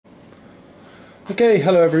Okay,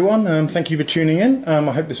 hello everyone, thank you for tuning in.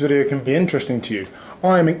 I hope this video can be interesting to you.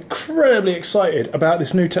 I am incredibly excited about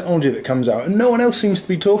this new technology that comes out, and no one else seems to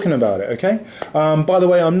be talking about it, okay? By the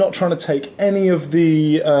way, I'm not trying to take any of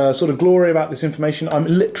the sort of glory about this information. I'm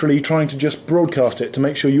literally trying to just broadcast it to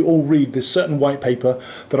make sure you all read this certain white paper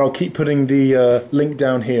that I'll keep putting the link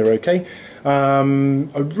down here, okay? I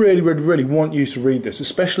really want you to read this,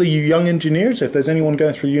 especially you young engineers. If there's anyone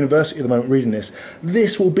going through university at the moment reading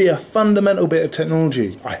this will be a fundamental bit of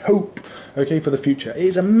technology, I hope, okay, for the future. It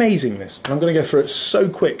is amazing, this, and I'm going to go through it so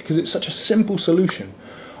quick because it's such a simple solution.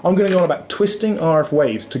 I'm going to go on about twisting RF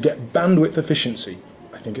waves to get bandwidth efficiency.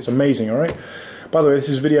 I think it's amazing, alright? By the way, this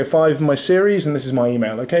is video 5 of my series, and this is my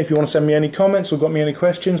email, okay? If you want to send me any comments or got me any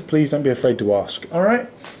questions, please don't be afraid to ask, alright?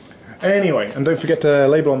 Anyway, and don't forget to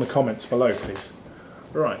label on the comments below, please.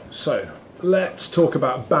 Right, so let's talk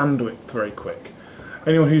about bandwidth very quick.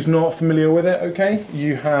 Anyone who's not familiar with it, okay,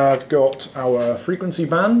 you have got our frequency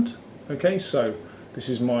band, okay, so this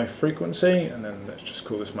is my frequency, and then let's just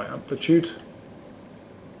call this my amplitude.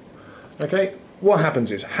 Okay, what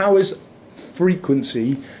happens is, how is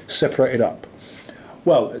frequency separated up?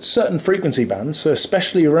 Well, at certain frequency bands, so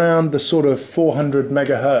especially around the sort of 400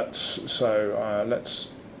 megahertz, so let's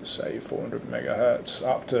say 400 megahertz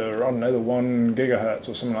up to, I don't know, the 1 gigahertz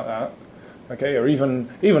or something like that, okay, or even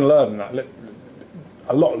lower than that,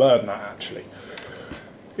 a lot lower than that actually,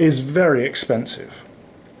 is very expensive,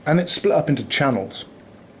 and it's split up into channels,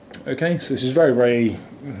 okay, so this is very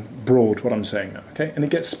broad what I'm saying now, okay, and it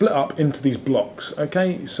gets split up into these blocks,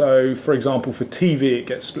 okay, so for example for TV it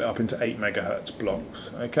gets split up into 8 megahertz blocks,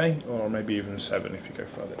 okay, or maybe even 7 if you go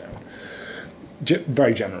further down,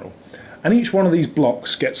 very general. And each one of these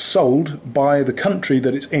blocks gets sold by the country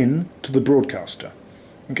that it's in to the broadcaster.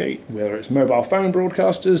 Okay, whether it's mobile phone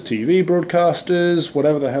broadcasters, TV broadcasters,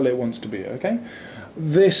 whatever the hell it wants to be, okay?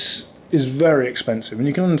 This is very expensive, and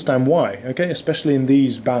you can understand why, okay? Especially in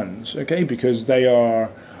these bands, okay? Because they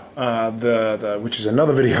are, which is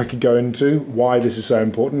another video I could go into, why this is so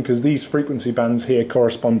important, because these frequency bands here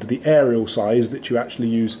correspond to the aerial size that you actually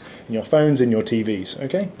use in your phones, in your TVs,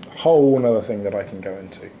 okay? A whole another thing that I can go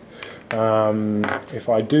into. If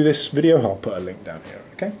I do this video, I'll put a link down here,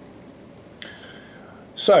 okay?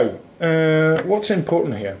 So, what's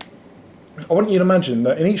important here? I want you to imagine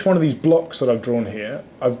that in each one of these blocks that I've drawn here,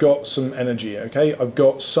 I've got some energy, okay? I've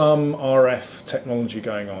got some RF technology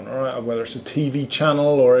going on, all right? Whether it's a TV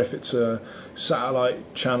channel, or if it's a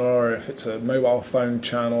satellite channel, or if it's a mobile phone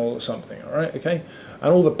channel or something, all right, okay?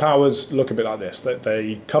 And all the powers look a bit like this, that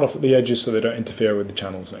they cut off at the edges so they don't interfere with the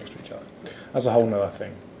channels next to each other. That's a whole nother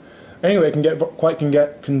thing. Anyway, it can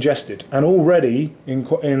get congested, and already in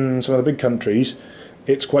some of the big countries,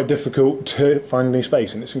 it's quite difficult to find any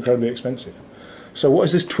space, and it's incredibly expensive. So what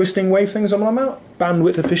is this twisting wave thing I'm on about?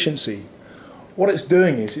 Bandwidth efficiency. What it's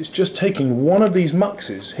doing is it's just taking one of these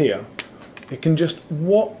muxes here. It can just,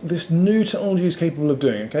 what this new technology is capable of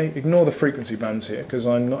doing, okay? Ignore the frequency bands here, because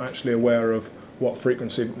I'm not actually aware of what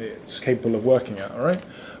frequency it's capable of working at, all right?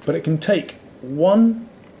 But it can take one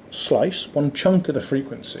slice, one chunk of the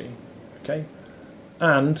frequency, okay,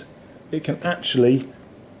 and it can actually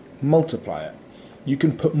multiply it. You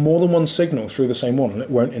can put more than one signal through the same one and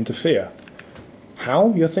it won't interfere.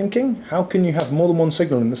 How, you're thinking? How can you have more than one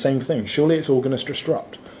signal in the same thing? Surely it's all going to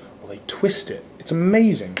disrupt. Well, they twist it. It's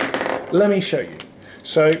amazing. Let me show you.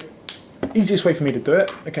 So, easiest way for me to do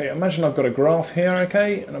it, okay, imagine I've got a graph here,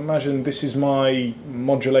 okay, and imagine this is my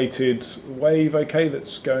modulated wave, okay,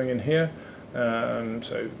 that's going in here.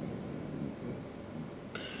 So,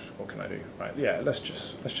 what can I do? Right, yeah, let's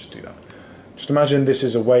just do that. Just imagine this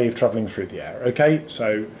is a wave travelling through the air, okay?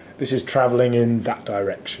 So this is travelling in that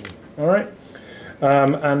direction, all right?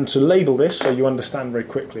 And to label this so you understand very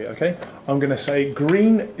quickly, okay? I'm going to say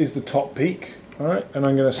green is the top peak, all right? And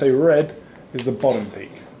I'm going to say red is the bottom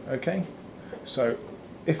peak, okay? So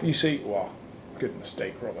if you see, wow, good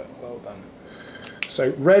mistake, Robert, well done.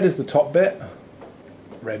 So red is the top bit,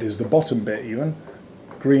 red is the bottom bit even,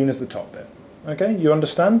 green is the top bit, okay? You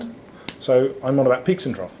understand? So I'm on about peaks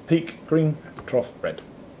and trough. Peak, green, trough, red.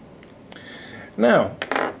 Now,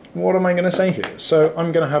 what am I going to say here? So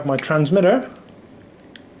I'm going to have my transmitter.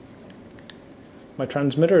 My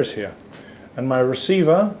transmitter is here. And my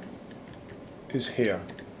receiver is here.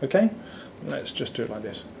 Okay? Let's just do it like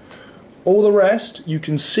this. All the rest you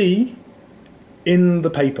can see in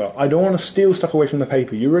the paper. I don't want to steal stuff away from the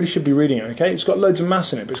paper. You really should be reading it, okay? It's got loads of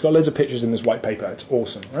mass in it, but it's got loads of pictures in this white paper. It's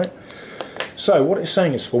awesome, right? So what it's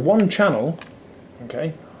saying is for one channel,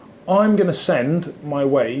 okay, I'm going to send my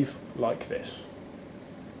wave like this.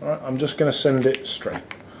 All right, I'm just going to send it straight.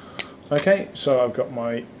 Okay, so I've got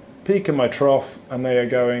my peak and my trough, and they are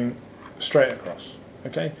going straight across.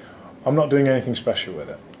 Okay, I'm not doing anything special with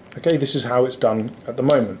it. Okay, this is how it's done at the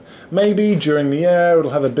moment. Maybe during the air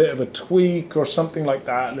it'll have a bit of a tweak or something like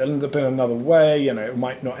that. It'll end up in another way. You know, it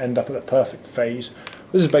might not end up at the perfect phase.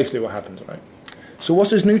 This is basically what happens, right? So what's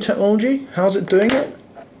this new technology? How's it doing it?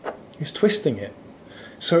 It's twisting it.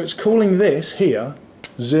 So it's calling this here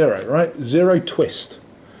 0, right? 0 twist.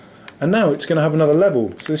 And now it's going to have another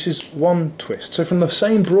level. So this is 1 twist. So from the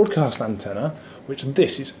same broadcast antenna, which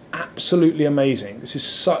this is absolutely amazing. This is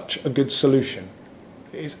such a good solution.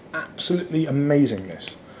 It is absolutely amazing,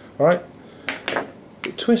 this. All right?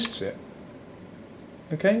 It twists it.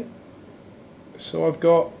 Okay? So I've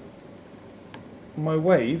got my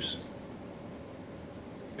waves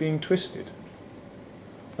being twisted.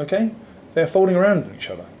 Okay? They're folding around on each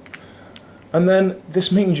other. And then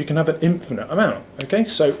this means you can have an infinite amount. Okay?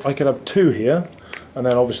 So I could have 2 here, and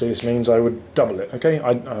then obviously this means I would double it. Okay?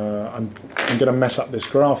 I'm going to mess up this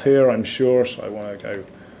graph here, I'm sure, so I want to go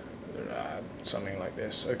something like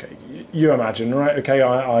this. Okay, you imagine, right? Okay,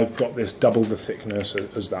 I've got this double the thickness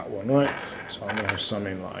as that one, right? So I'm going to have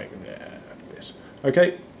something like this.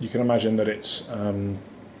 Okay, you can imagine that it's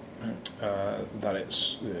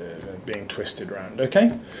being twisted around.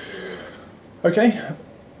 Okay, okay.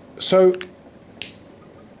 So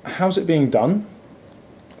how's it being done?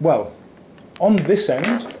 Well, on this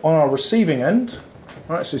end, on our receiving end,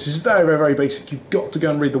 all right. So this is very, very, very basic. You've got to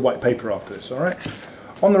go and read the white paper after this. All right.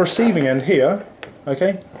 On the receiving end here,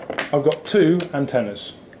 okay, I've got 2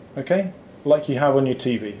 antennas, okay, like you have on your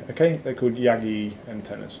TV, okay, they're called Yagi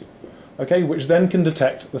Antennas, okay, which then can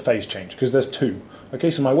detect the phase change, because there's 2,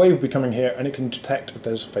 okay, so my wave will be coming here and it can detect if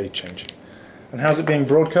there's a phase change. And how's it being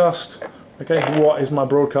broadcast? Okay, what is my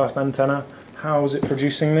broadcast antenna? How is it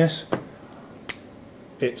producing this?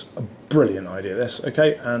 It's a brilliant idea, this,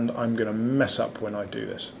 okay, and I'm going to mess up when I do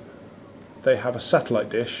this. They have a satellite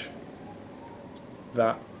dish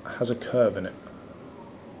that has a curve in it.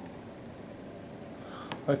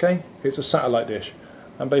 Okay, it's a satellite dish,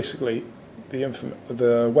 and basically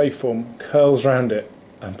the waveform curls around it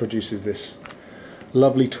and produces this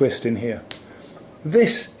lovely twist in here.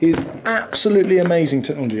 This is absolutely amazing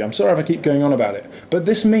technology. I'm sorry if I keep going on about it, but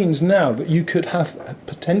this means now that you could have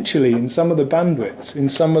potentially in some of the bandwidths, in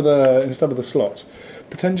some of the slots,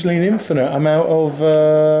 potentially an infinite amount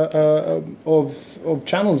of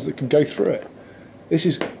channels that can go through it. This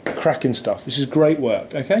is cracking stuff. This is great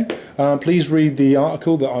work. Okay, please read the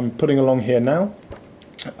article that I'm putting along here now,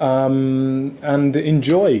 and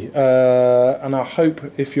enjoy. And I hope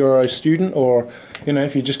if you're a student, or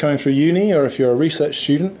if you're just coming through uni, or if you're a research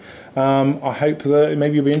student, I hope that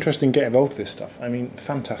maybe you'll be interested in getting involved with this stuff. I mean,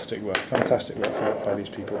 fantastic work by these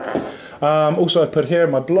people. Also, I've put here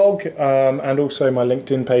my blog and also my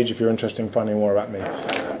LinkedIn page if you're interested in finding more about me.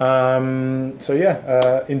 So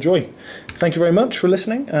yeah, enjoy. Thank you very much for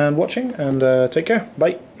listening and watching, and take care.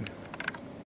 Bye.